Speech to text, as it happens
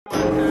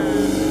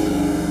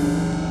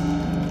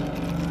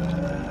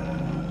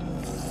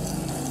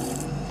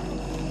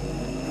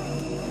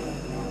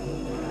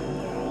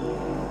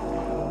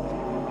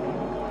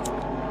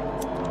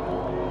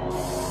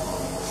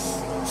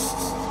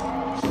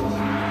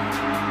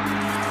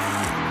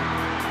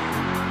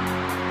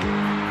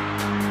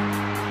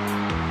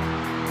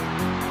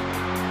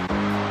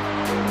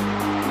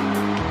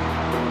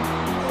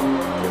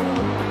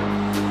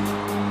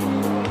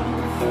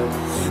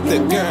The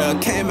girl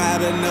came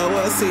out of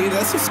nowhere, see,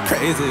 that's what's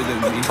crazy to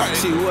me.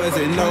 She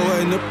wasn't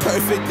nowhere near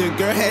perfect, the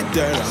girl had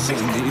dirt on her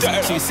knees.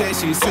 She said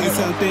she seen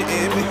something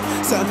in me,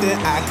 something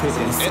I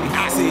couldn't see.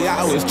 See,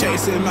 I was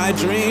chasing my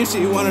dream,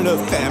 she wanted a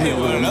family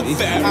with me.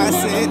 I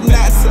said,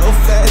 not so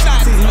fast,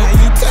 see, now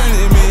you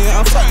turning me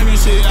off. You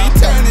should be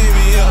turning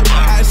me up,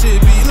 I should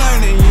be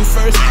learning you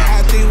first.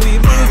 I think we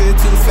moving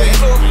too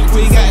fast,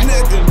 we got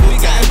nothing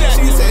but time.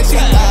 She said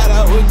she thought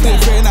I was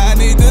different, I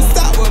need to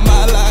stop with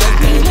my life.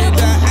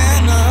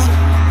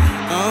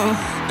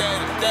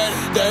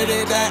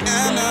 Dirty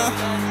Diana,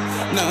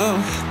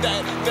 no.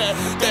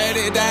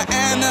 Dirty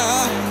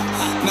Diana,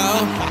 no.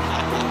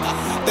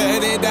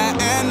 Dirty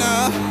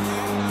Diana,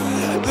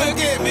 look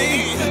at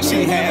me.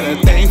 She had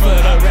a thing for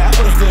the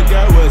rappers, the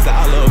girl was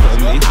all over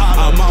me.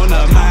 I'm on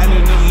her mind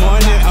in the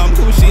morning, I'm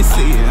who she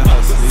see in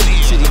her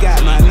sleep. She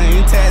got my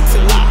name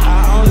tattooed,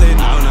 I only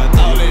know nothing.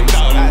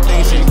 I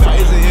think she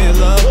crazy in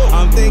love,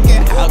 I'm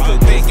thinking how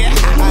could this be?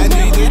 I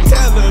need to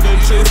tell her the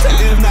truth,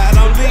 if not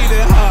I'm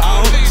leading her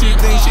on. She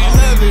thinks she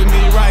loving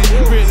me right,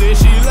 really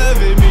she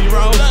loving me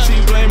wrong. She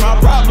blame my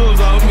problems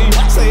on me,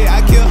 say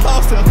I kill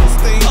her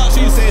self-esteem.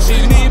 She said she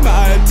need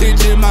my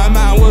attention, my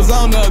mind was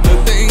on other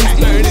things.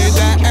 Dirty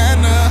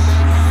Diana,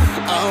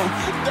 oh.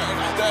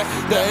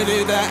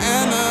 Dirty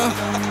Diana,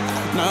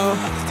 no.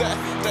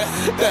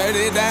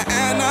 Dirty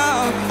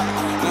Diana,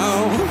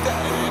 no.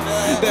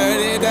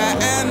 Dirty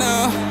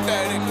Diana,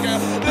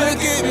 look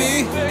at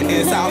me.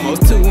 It's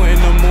almost 2 in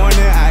the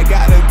morning, I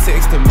got a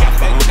text to my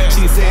phone.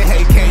 She said,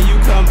 hey, can you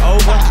come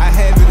over? I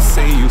haven't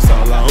seen you so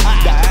long.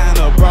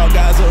 Diana brought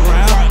guys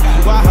around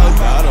while her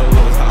daughter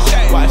was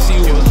home. While she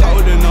was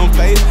holding on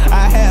face,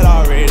 I had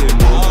already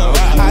moved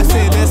on. I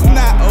said, that's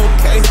not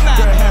okay.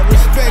 Girl, have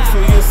respect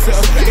for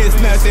yourself. It's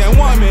nothing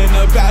woman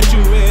about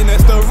you, and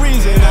that's the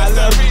reason I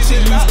love you.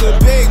 She used to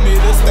beg me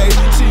to stay.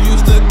 She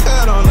used to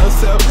cut on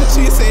herself.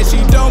 She said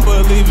she don't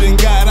believe in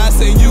God. I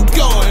said, you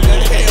going to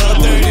hell,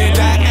 Dirty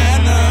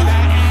Diana.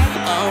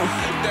 Oh,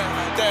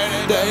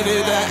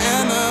 Dirty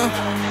Diana,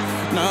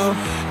 no.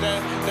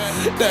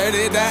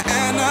 Dirty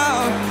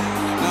Diana,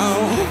 no.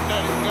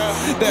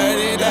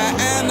 Dirty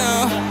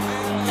Diana,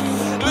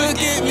 look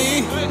at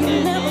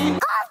me.